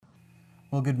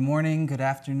Well, good morning, good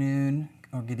afternoon,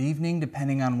 or good evening,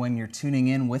 depending on when you're tuning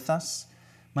in with us.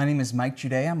 My name is Mike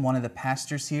Juday. I'm one of the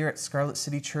pastors here at Scarlet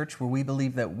City Church, where we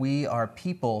believe that we are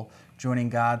people joining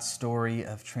God's story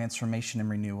of transformation and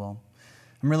renewal.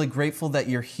 I'm really grateful that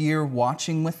you're here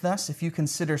watching with us. If you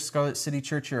consider Scarlet City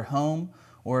Church your home,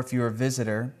 or if you're a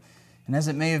visitor, and as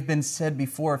it may have been said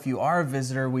before, if you are a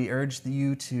visitor, we urge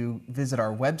you to visit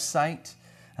our website,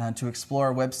 to explore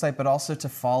our website, but also to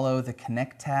follow the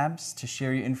Connect tabs to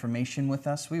share your information with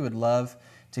us. We would love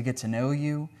to get to know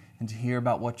you and to hear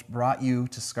about what brought you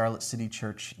to Scarlet City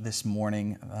Church this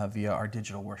morning via our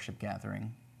digital worship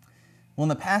gathering. Well, in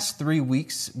the past 3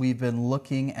 weeks, we've been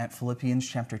looking at Philippians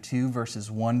chapter 2, verses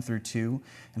 1 through 2,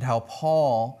 and how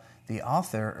Paul, the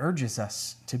author, urges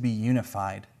us to be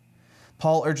unified.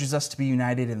 Paul urges us to be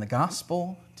united in the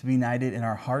gospel, to be united in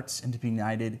our hearts, and to be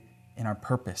united in our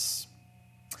purpose.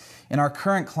 In our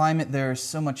current climate, there is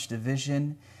so much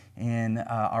division in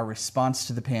our response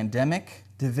to the pandemic,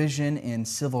 division in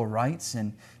civil rights,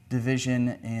 and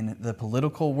division in the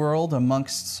political world,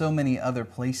 amongst so many other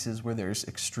places where there's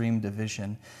extreme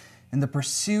division. In the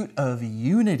pursuit of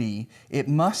unity, it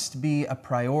must be a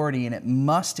priority and it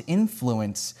must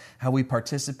influence how we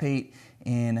participate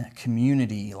in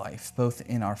community life, both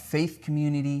in our faith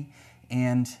community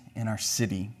and in our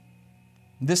city.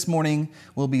 This morning,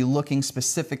 we'll be looking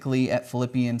specifically at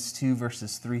Philippians 2,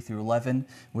 verses 3 through 11,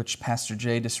 which Pastor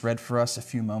Jay just read for us a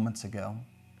few moments ago.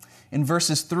 In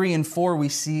verses 3 and 4, we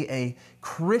see a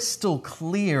crystal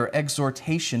clear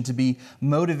exhortation to be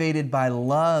motivated by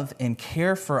love and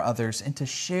care for others and to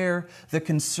share the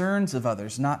concerns of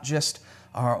others, not just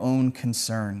our own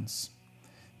concerns.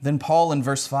 Then Paul, in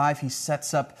verse 5, he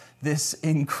sets up this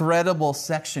incredible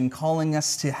section calling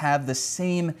us to have the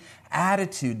same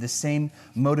attitude, the same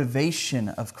motivation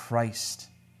of Christ.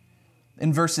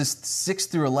 In verses 6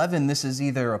 through 11, this is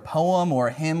either a poem or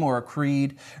a hymn or a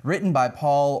creed written by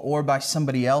Paul or by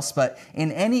somebody else. But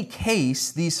in any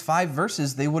case, these 5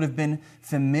 verses, they would have been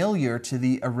familiar to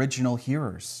the original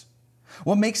hearers.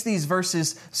 What makes these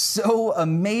verses so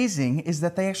amazing is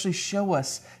that they actually show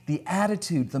us the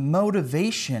attitude, the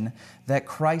motivation that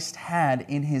Christ had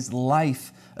in his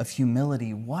life of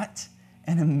humility. What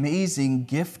an amazing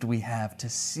gift we have to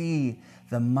see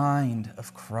the mind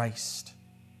of Christ.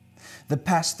 The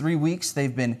past 3 weeks,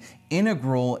 they've been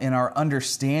integral in our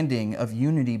understanding of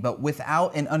unity, but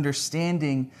without an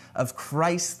understanding of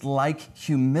Christ-like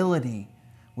humility,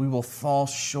 we will fall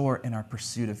short in our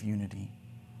pursuit of unity.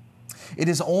 It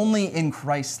is only in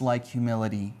Christ-like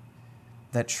humility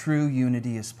that true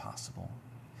unity is possible.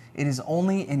 It is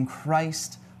only in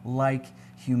Christ-like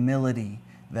humility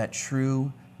that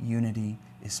true unity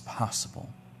is possible.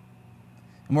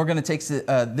 And we're going to take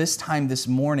this time this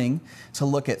morning to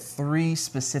look at 3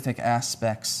 specific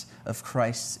aspects of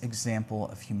Christ's example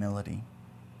of humility.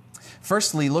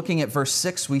 Firstly, looking at verse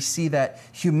 6, we see that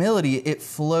humility, it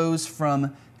flows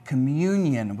from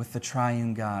communion with the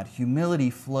triune God.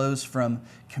 Humility flows from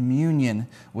communion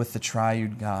with the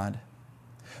triune God.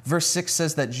 Verse 6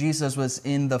 says that Jesus was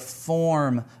in the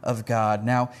form of God.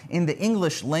 Now, in the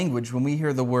English language, when we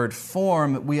hear the word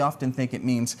form, we often think it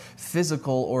means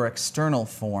physical or external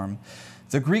form.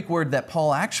 The Greek word that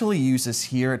Paul actually uses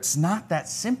here, it's not that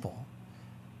simple.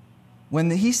 When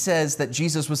he says that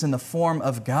Jesus was in the form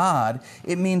of God,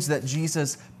 it means that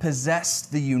Jesus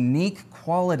possessed the unique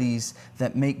qualities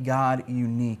that make God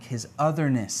unique, his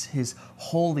otherness, his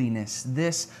holiness.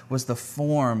 This was the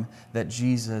form that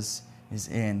Jesus is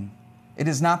in. It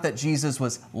is not that Jesus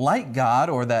was like God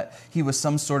or that he was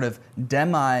some sort of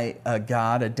demigod,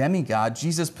 a demigod.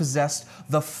 Jesus possessed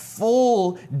the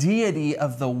full deity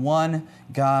of the one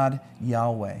God,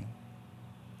 Yahweh.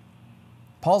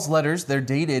 Paul's letters, they're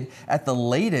dated at the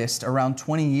latest around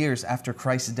 20 years after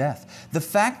Christ's death. The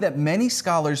fact that many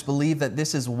scholars believe that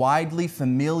this is widely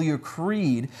familiar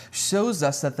creed shows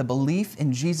us that the belief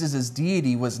in Jesus'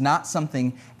 deity was not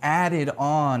something added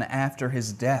on after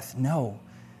his death. No,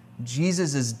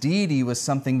 Jesus' deity was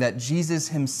something that Jesus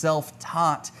himself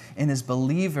taught and his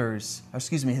followers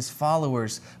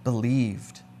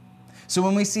believed. So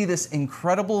when we see this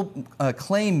incredible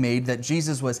claim made that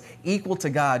Jesus was equal to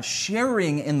God,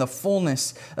 sharing in the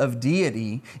fullness of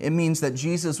deity, it means that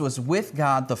Jesus was with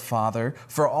God the Father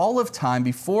for all of time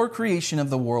before creation of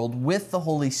the world with the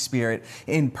Holy Spirit.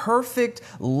 In perfect,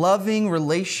 loving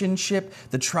relationship,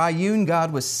 the triune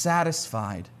God was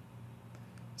satisfied.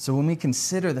 So when we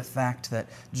consider the fact that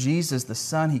Jesus, the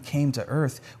Son, he came to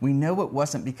earth, we know it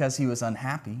wasn't because he was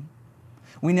unhappy.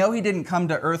 We know he didn't come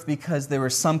to earth because there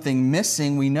was something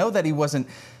missing. We know that he wasn't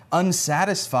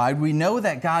unsatisfied. We know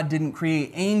that God didn't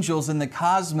create angels in the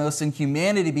cosmos and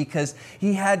humanity because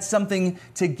he had something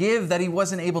to give that he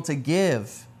wasn't able to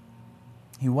give.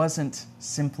 He wasn't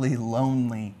simply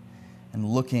lonely and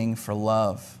looking for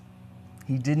love.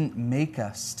 He didn't make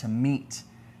us to meet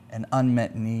an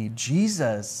unmet need.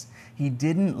 Jesus, he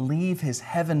didn't leave his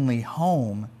heavenly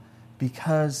home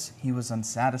because he was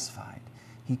unsatisfied.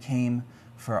 He came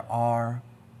for our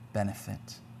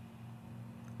benefit.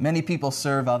 Many people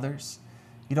serve others.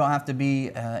 You don't have to be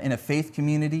in a faith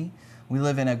community. We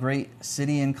live in a great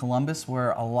city in Columbus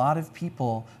where a lot of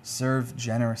people serve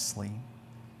generously.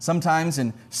 Sometimes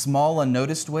in small,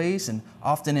 unnoticed ways and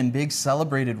often in big,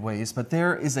 celebrated ways. But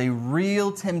there is a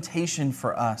real temptation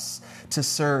for us to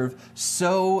serve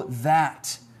so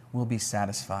that we'll be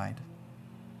satisfied.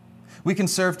 We can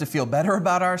serve to feel better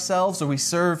about ourselves, or we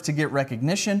serve to get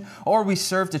recognition, or we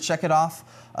serve to check off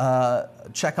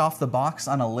the box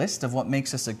on a list of what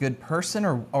makes us a good person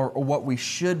or what we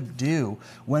should do.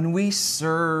 When we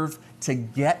serve to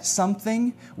get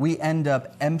something, we end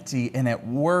up empty, and at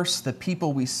worst, the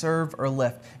people we serve are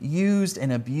left used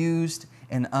and abused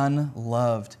and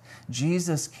unloved.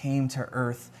 Jesus came to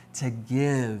earth to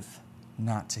give,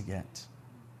 not to get.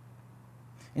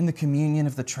 In the communion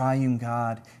of the triune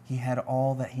God, he had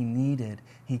all that he needed.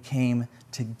 He came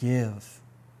to give.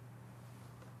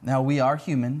 Now, we are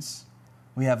humans.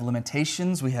 We have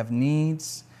limitations. We have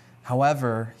needs.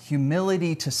 However,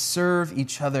 humility to serve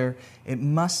each other, it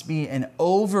must be an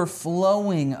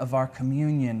overflowing of our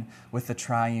communion with the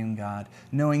triune God,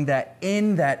 knowing that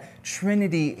in that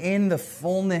Trinity, in the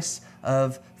fullness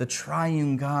of the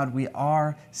triune God, we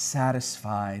are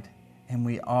satisfied and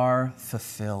we are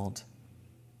fulfilled.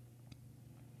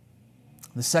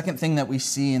 The second thing that we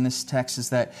see in this text is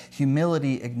that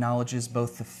humility acknowledges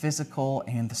both the physical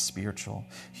and the spiritual.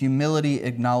 Humility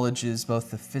acknowledges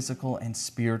both the physical and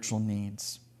spiritual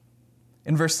needs.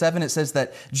 In verse 7, it says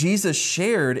that Jesus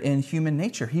shared in human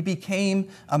nature. He became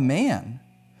a man.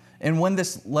 And when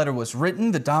this letter was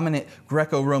written, the dominant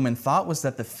Greco-Roman thought was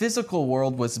that the physical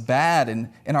world was bad,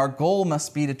 and our goal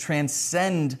must be to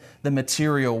transcend the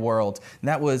material world. And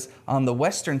that was on the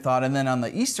Western thought, and then on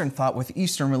the Eastern thought, with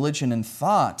Eastern religion and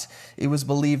thought, it was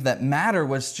believed that matter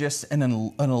was just an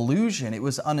illusion. It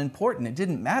was unimportant. It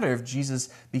didn't matter if Jesus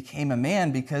became a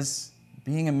man because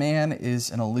being a man is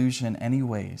an illusion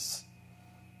anyways.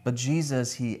 But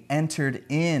Jesus, he entered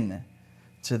in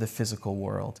to the physical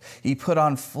world. He put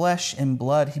on flesh and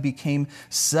blood. He became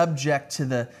subject to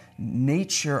the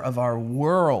nature of our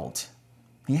world.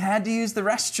 He had to use the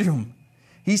restroom.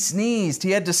 He sneezed. He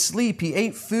had to sleep. He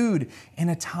ate food in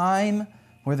a time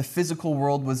where the physical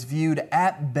world was viewed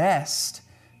at best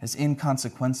as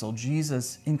inconsequential.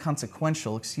 Jesus,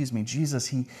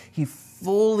 he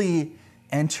fully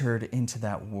entered into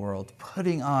that world,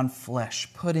 putting on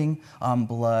flesh, putting on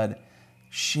blood,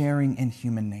 sharing in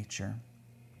human nature.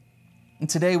 And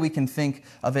today we can think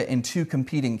of it in two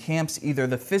competing camps. Either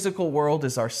the physical world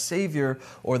is our Savior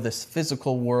or this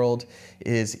physical world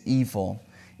is evil.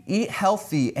 Eat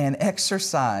healthy and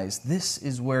exercise. This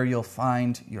is where you'll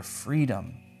find your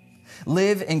freedom.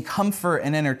 Live in comfort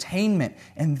and entertainment,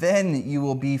 and then you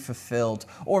will be fulfilled.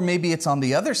 Or maybe it's on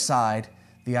the other side,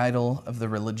 the idol of the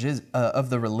religious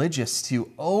to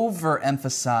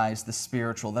overemphasize the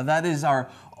spiritual. That is our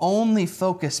only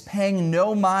focus, paying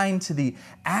no mind to the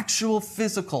actual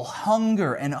physical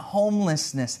hunger and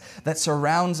homelessness that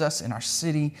surrounds us in our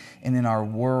city and in our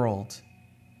world.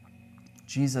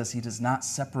 Jesus, he does not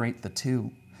separate the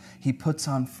two. He puts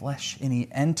on flesh and he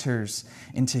enters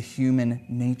into human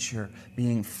nature,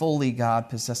 being fully God,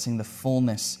 possessing the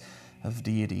fullness of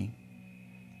deity.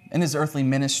 In his earthly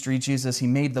ministry, Jesus, he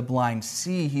made the blind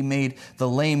see. He made the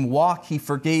lame walk. He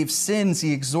forgave sins.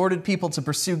 He exhorted people to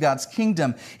pursue God's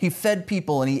kingdom. He fed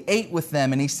people and he ate with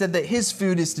them. And he said that his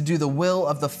food is to do the will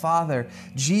of the Father.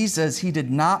 Jesus, he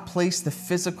did not place the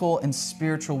physical and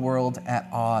spiritual world at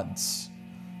odds.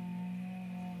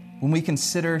 When we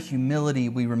consider humility,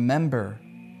 we remember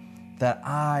that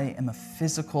I am a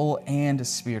physical and a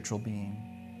spiritual being.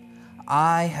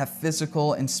 I have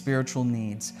physical and spiritual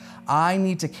needs. I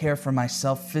need to care for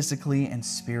myself physically and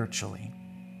spiritually.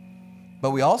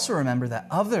 But we also remember that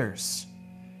others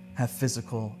have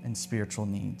physical and spiritual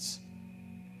needs.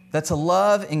 That to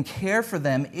love and care for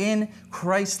them in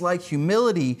Christ-like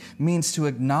humility means to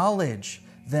acknowledge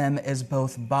them as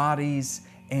both bodies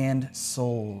and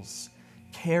souls,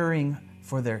 caring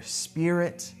for their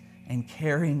spirit and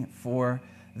caring for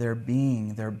their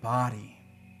being, their body.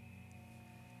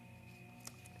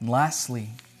 And lastly,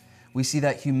 we see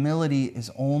that humility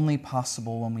is only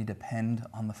possible when we depend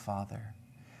on the Father.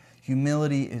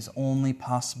 Humility is only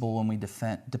possible when we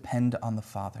depend on the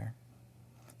Father.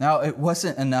 Now, it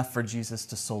wasn't enough for Jesus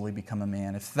to solely become a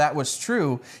man. If that was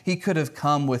true, he could have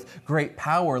come with great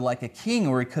power like a king,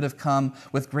 or he could have come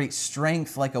with great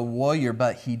strength like a warrior,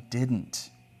 but he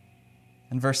didn't.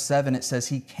 In verse 7, it says,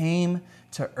 he came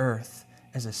to earth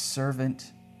as a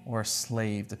servant or a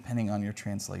slave, depending on your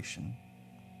translation.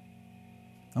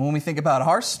 And when we think about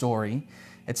our story,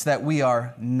 it's that we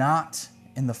are not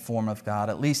in the form of God,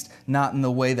 at least not in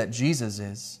the way that Jesus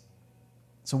is.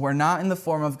 So we're not in the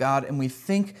form of God, and we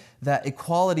think that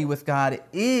equality with God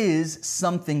is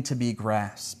something to be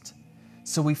grasped.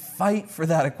 So we fight for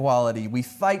that equality. We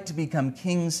fight to become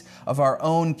kings of our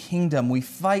own kingdom. We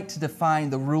fight to define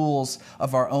the rules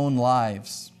of our own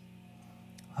lives.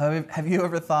 Have you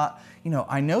ever thought,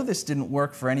 I know this didn't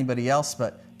work for anybody else,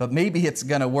 but maybe it's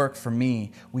going to work for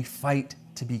me. We fight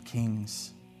to be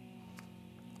kings.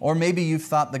 Or maybe you've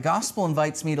thought, the gospel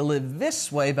invites me to live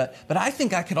this way, but I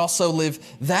think I could also live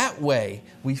that way.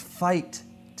 We fight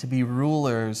to be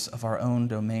rulers of our own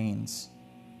domains.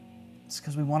 It's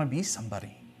because we want to be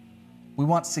somebody. We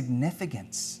want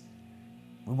significance.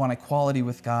 We want equality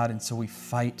with God, and so we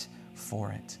fight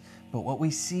for it. But what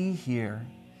we see here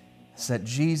is that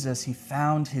Jesus, he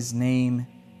found his name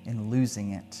in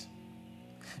losing it.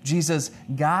 Jesus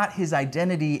got his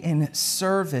identity in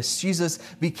service. Jesus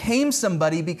became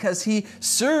somebody because he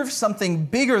served something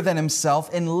bigger than himself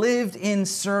and lived in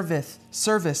service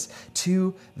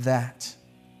to that.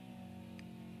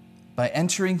 By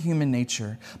entering human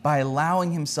nature, by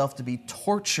allowing himself to be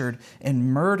tortured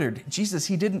and murdered, Jesus,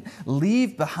 he didn't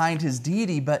leave behind his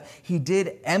deity, but he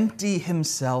did empty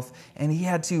himself, and he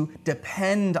had to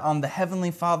depend on the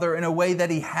Heavenly Father in a way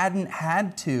that he hadn't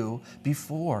had to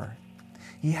before.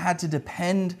 He had to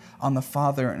depend on the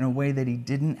Father in a way that he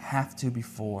didn't have to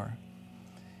before.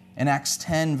 In Acts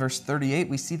 10, verse 38,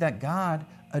 we see that God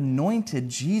anointed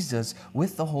Jesus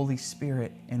with the Holy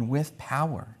Spirit and with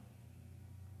power.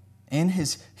 In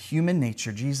his human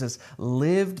nature, Jesus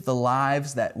lived the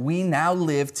lives that we now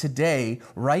live today,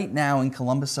 right now in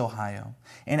Columbus, Ohio.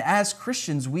 And as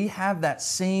Christians, we have that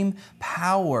same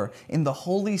power in the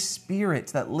Holy Spirit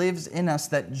that lives in us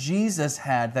that Jesus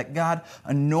had, that God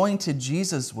anointed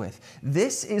Jesus with.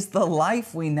 This is the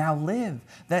life we now live,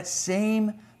 that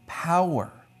same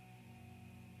power.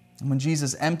 And when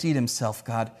Jesus emptied himself,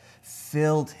 God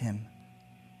filled him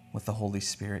with the Holy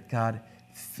Spirit. God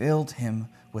filled him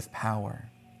with power.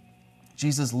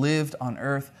 Jesus lived on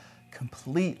earth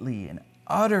completely and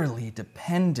utterly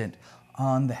dependent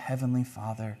on the Heavenly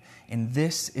Father. And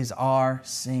this is our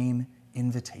same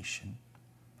invitation,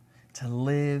 to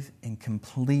live in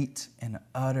complete and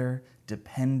utter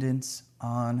dependence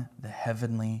on the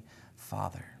Heavenly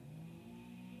Father.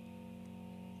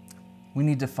 We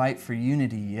need to fight for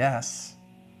unity, yes,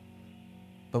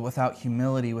 but without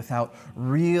humility, without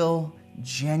real,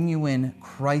 genuine,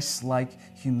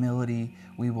 Christ-like humility,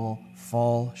 we will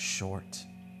fall short.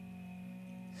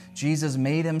 Jesus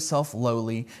made himself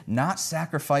lowly, not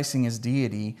sacrificing his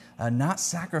deity, not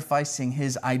sacrificing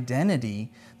his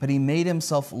identity, but he made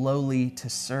himself lowly to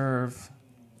serve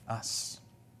us.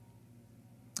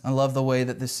 I love the way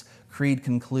that this creed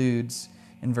concludes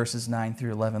in verses 9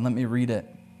 through 11. Let me read it.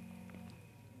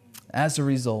 As a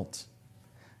result,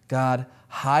 God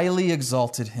highly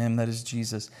exalted him, that is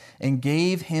Jesus, and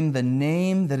gave him the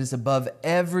name that is above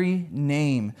every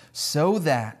name, so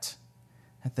that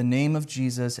at the name of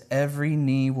Jesus every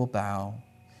knee will bow,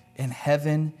 in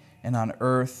heaven and on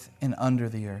earth and under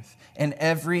the earth, and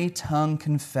every tongue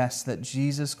confess that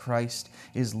Jesus Christ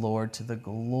is Lord, to the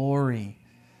glory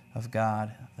of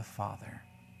God the Father.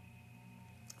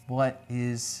 What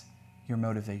is your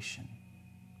motivation?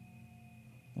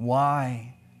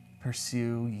 Why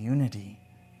pursue unity?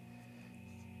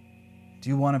 Do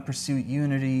you want to pursue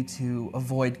unity to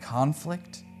avoid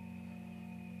conflict?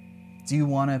 Do you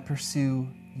want to pursue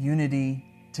unity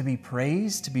to be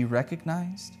praised, to be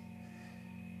recognized?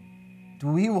 Do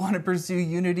we want to pursue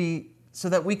unity so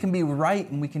that we can be right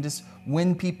and we can just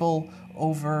win people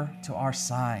over to our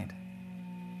side?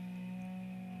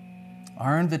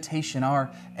 Our invitation,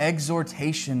 our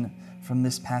exhortation from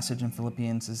this passage in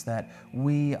Philippians is that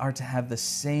we are to have the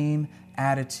same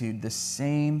attitude, the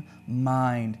same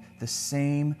mind, the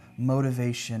same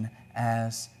motivation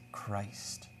as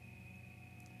Christ.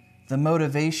 The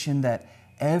motivation that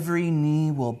every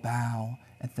knee will bow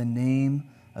at the name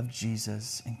of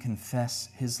Jesus and confess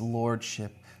his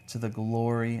lordship to the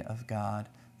glory of God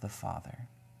the Father.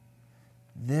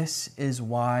 This is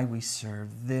why we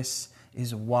serve. This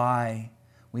is why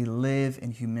We live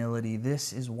in humility.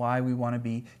 This is why we want to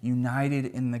be united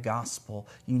in the gospel,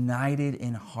 united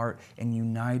in heart, and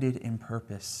united in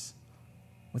purpose,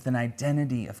 with an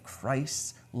identity of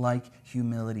Christ-like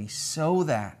humility, so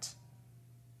that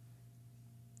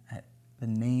at the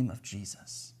name of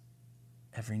Jesus,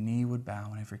 every knee would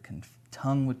bow and every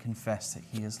tongue would confess that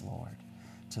he is Lord,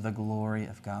 to the glory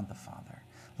of God the Father.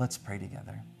 Let's pray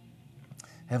together.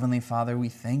 Heavenly Father, we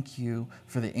thank you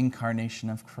for the incarnation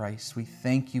of Christ. We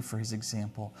thank you for his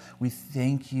example. We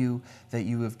thank you that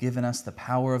you have given us the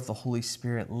power of the Holy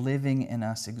Spirit living in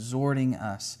us, exhorting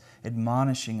us,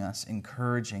 admonishing us,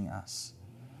 encouraging us.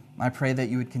 I pray that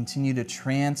you would continue to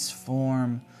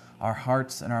transform our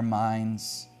hearts and our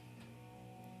minds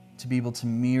to be able to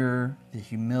mirror the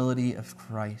humility of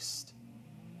Christ,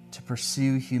 to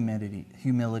pursue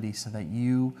humility so that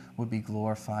you would be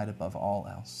glorified above all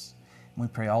else. And we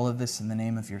pray all of this in the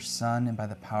name of your Son and by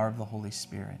the power of the Holy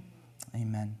Spirit.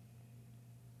 Amen.